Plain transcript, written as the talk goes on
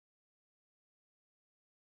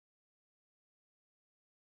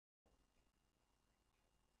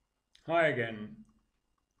Hi again.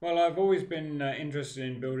 Well, I've always been interested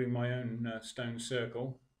in building my own stone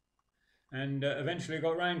circle and eventually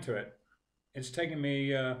got round to it. It's taken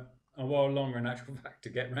me a while longer in actual fact to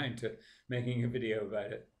get round to making a video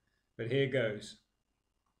about it, but here goes.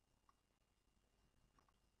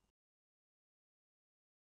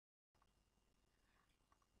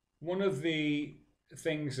 One of the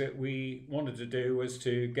things that we wanted to do was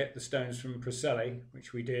to get the stones from Presceli,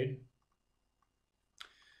 which we did,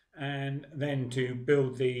 and then to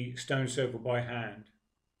build the stone circle by hand.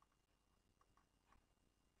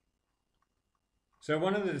 So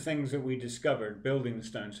one of the things that we discovered building the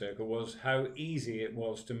stone circle was how easy it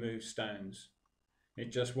was to move stones.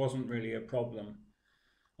 It just wasn't really a problem.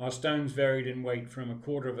 Our stones varied in weight from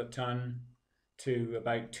 1/4 of a ton to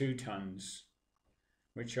about 2 tons,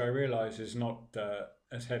 which I realise is not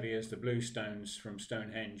as heavy as the bluestones from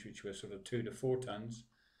Stonehenge, which were sort of 2 to 4 tons.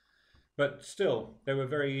 But still, they were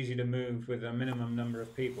very easy to move with a minimum number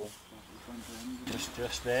of people.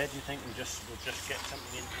 Just there, do you think we'll just get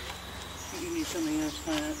something into it? I think you need something else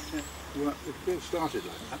higher up to... Well, it's been started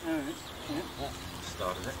like that. Alright, yeah.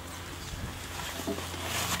 Started it.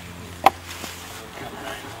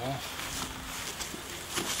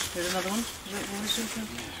 Here's another one. Is that what this is?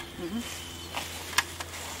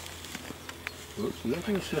 Yeah. Oops,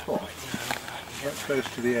 nothing slip off. That's close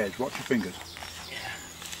to the edge. Watch your fingers.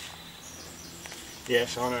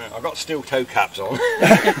 Yes, I know. I've got steel toe caps on.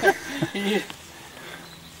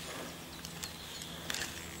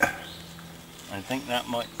 I think that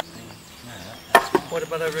might be... No, that's fine. What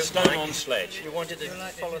about over stone on sledge? You wanted to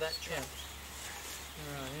follow that track?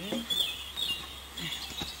 Right.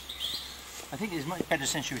 I think it's much better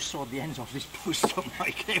since you sawed the ends off this post up,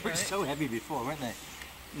 Mike. They were so heavy before, weren't they?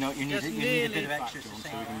 No, you need a bit of extra So we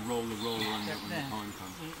can roll the roller on it when the time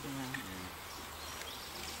comes.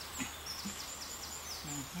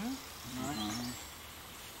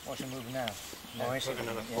 Watch them moving now. No, I see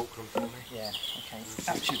another fulcrum for me. Yeah, okay.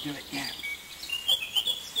 That should do it, yeah.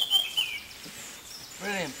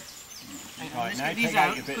 Brilliant. Right, now take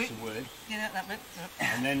out your bits of wood. Get out that bit.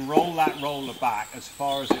 And then roll that roller back as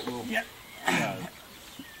far as it will go.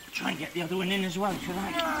 Try and get the other one in as well, if you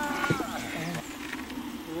like.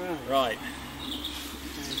 Right.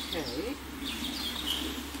 Okay.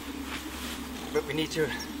 But we need to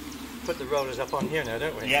put the rollers up on here now,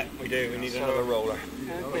 don't we? Yeah, we do. We need another roller.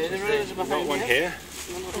 Okay, the rollers are behind Got one here.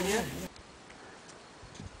 One over here.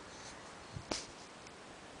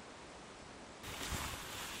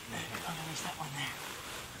 Oh, there's that one there.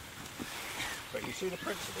 But you see the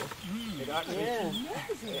principle? It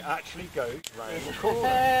actually goes round the corner.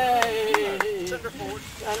 Hey! Send her forward.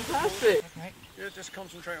 Fantastic! Okay. Yeah, just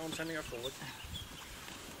concentrate on sending her forward.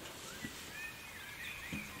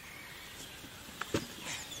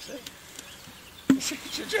 See?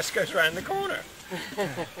 She just goes round the corner.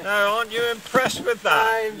 Now, aren't you impressed with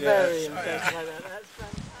that? I'm very impressed by that. That's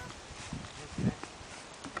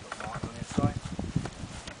fantastic.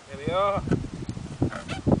 Here we are.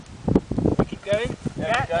 We keep going?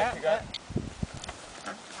 Yeah.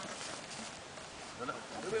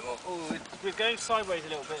 Oh, we're going sideways a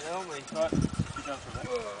little bit, aren't we? Right. Keep going for a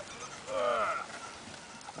minute.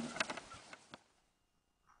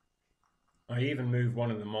 I even moved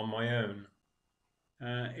one of them on my own.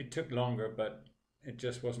 It took longer, but it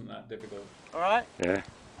just wasn't that difficult. All right. Yeah.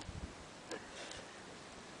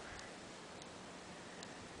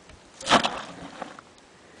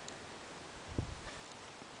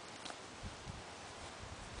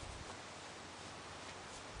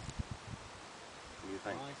 What do you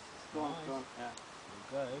think? Go on, go on.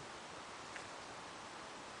 Go.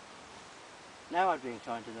 Now I've been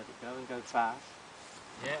trying to let it go and go fast.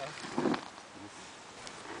 Yeah.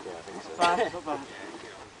 Yeah, I think so. Fast, not bad.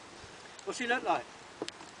 What's he look like?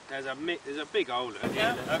 There's a big hole at the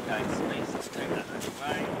end. Okay, so let's take that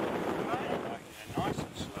away. Right, yeah, nice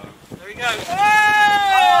and slow. There he goes.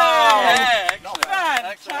 Oh! Yeah, Not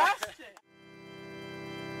bad. Fantastic!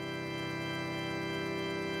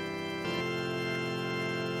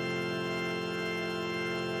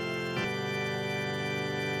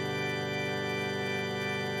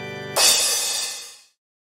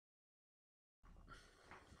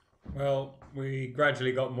 Well, we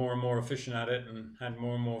gradually got more and more efficient at it and had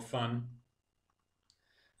more and more fun.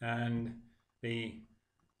 And the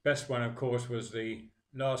best one, of course, was the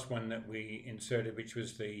last one that we inserted, which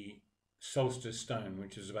was the Solstice Stone,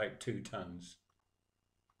 which is about 2 tons.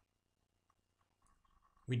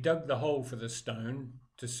 We dug the hole for the stone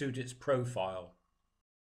to suit its profile.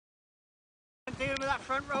 Dealing with that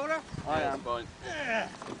front roller? I am. Fine. Yeah.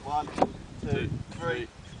 1, 2, 3.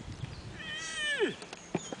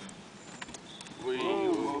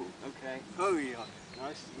 Okay. Oh yeah.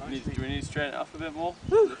 Nice. Do we need to straighten it up a bit more?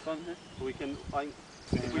 The front here? We can.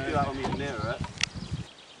 If we do that when we're nearer it.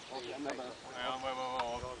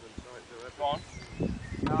 Go on.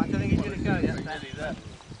 No, I don't think he's going to go yet, Ben.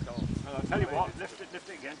 I'll tell you what, lift it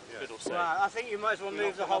again. Right, I think you might as well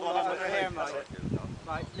move the whole lot over here, mate.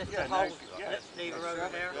 Right, lift the whole lever over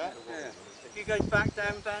here. If you go back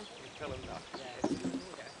down, Ben.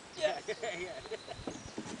 Yeah.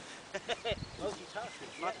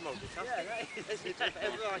 Multitasking. Much multitasking.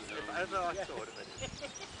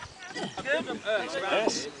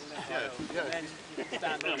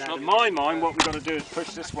 Now, in my mind, what we've got to do is push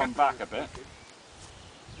this one back a bit.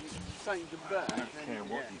 I don't care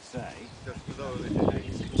what you say. That's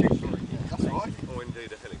all right. Or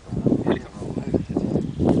indeed a helicopter.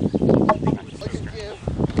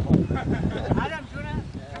 Adam, do you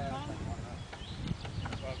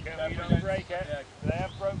want to? You don't break it. They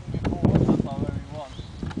have broken before. That's not where we want.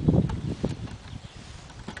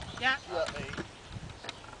 Yeah.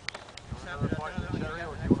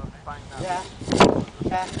 Yeah.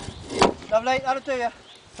 Yeah. Lovely, that'll do you.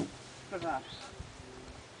 Good man.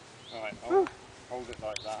 Right, hold it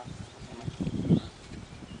like that.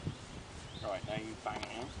 Right, now you bang it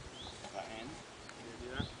in. That end. Can you do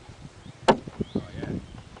that? Oh yeah.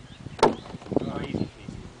 Oh, easy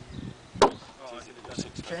peasy.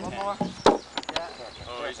 One more.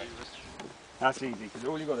 Oh, easy. That's easy, because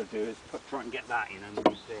all you've got to do is try and get that in and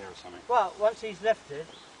leave there or something. Well, once he's lifted,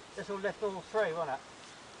 this will lift all three, won't it?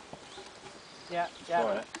 Yeah, yeah.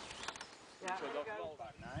 Right. Yeah.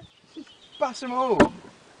 Bash them all!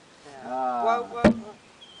 Well.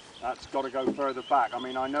 That's got to go further back. I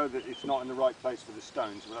mean, I know that it's not in the right place for the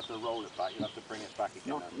stones. We'll have to roll it back. You'll have to bring it back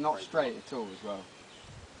again. Not straight at all as well.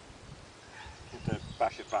 Have to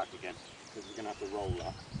bash it back again, because we're going to have to roll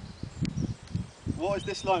that. What is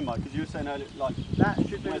this line, Mike? Because you were saying earlier, like, That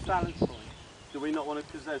should be the balance point. do we not want to,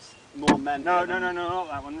 because there's more men No, here no, than- no, no, not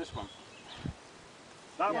that one, this one.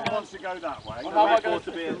 That one wants to go that way. Well, am I going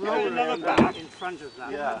to be give it another back? In front of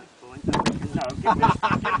that Yeah. point. No, give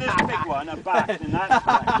this big one a back in that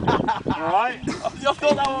direction. Alright? I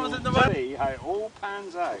thought that one was in the way. See how it all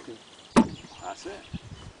pans out. That's it.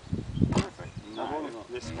 Perfect. Now,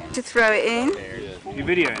 this one. To throw it in? You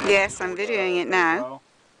videoing it? Yes, I'm videoing it now.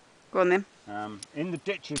 Go on then. In the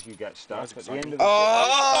ditches you get stuck at the end of the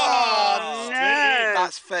Oh, no!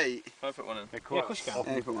 That's fate. Can I put one in? Yeah, of course you can.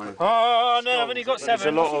 Put one in. Oh no, I've only got 7. There's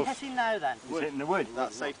a lot of What's he now then? hitting the wood.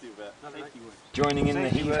 That safety bit. Joining in the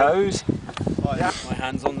heave-hos. My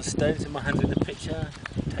hand's on the stones and my hand's in the picture.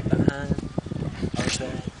 Take that hand. I was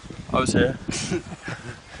there. I was here.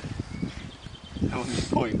 That was the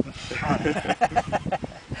point.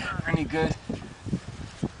 Any good?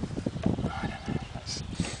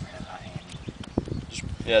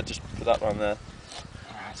 Yeah, just put that one there.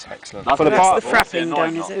 That's excellent. That's the frapping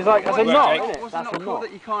done, is it? It's like, it's a knot, isn't it? Was it not cool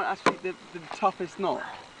that you can't actually, the toughest knot?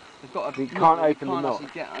 They've got a You can't open the can't knot.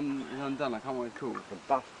 actually get undone. I can't remember what it's called. The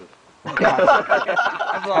bastard.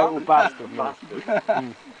 Total bastard, bastard.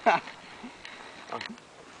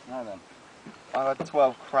 Now then. I had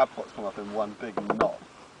 12 crab pots come up in one big knot.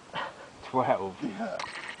 12. Yeah.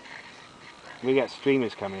 We get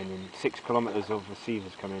streamers come in and 6 kilometres of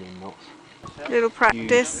receivers come in knots. Little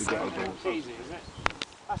practice. Easy, is it?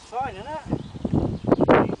 That's fine, isn't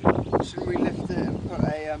it? Should we lift it and put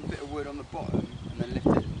a bit of wood on the bottom and then lift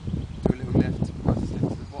it, do a little lift, press it to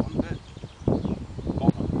the bottom bit?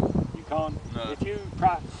 You can't. No. If you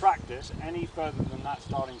practice any further than that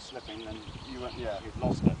starting slipping, then you've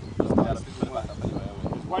lost it. Because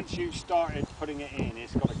once you've started putting it in,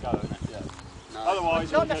 it's got to go, isn't it? Yeah. Otherwise,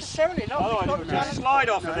 Not it'll just, necessarily, not. otherwise it'll just slide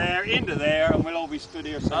off of there, into there, and we'll all be stood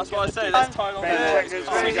here. That's what I say, let's tie it on there.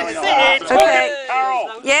 Okay.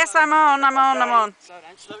 Carol! Yes, I'm on.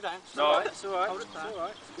 Slow down. No, That's alright. Hold it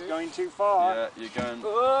tight. It's going too far. Yeah, you're going.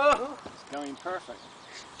 It's going perfect.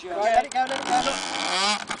 Right, let it go, let it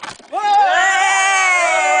go. Hey!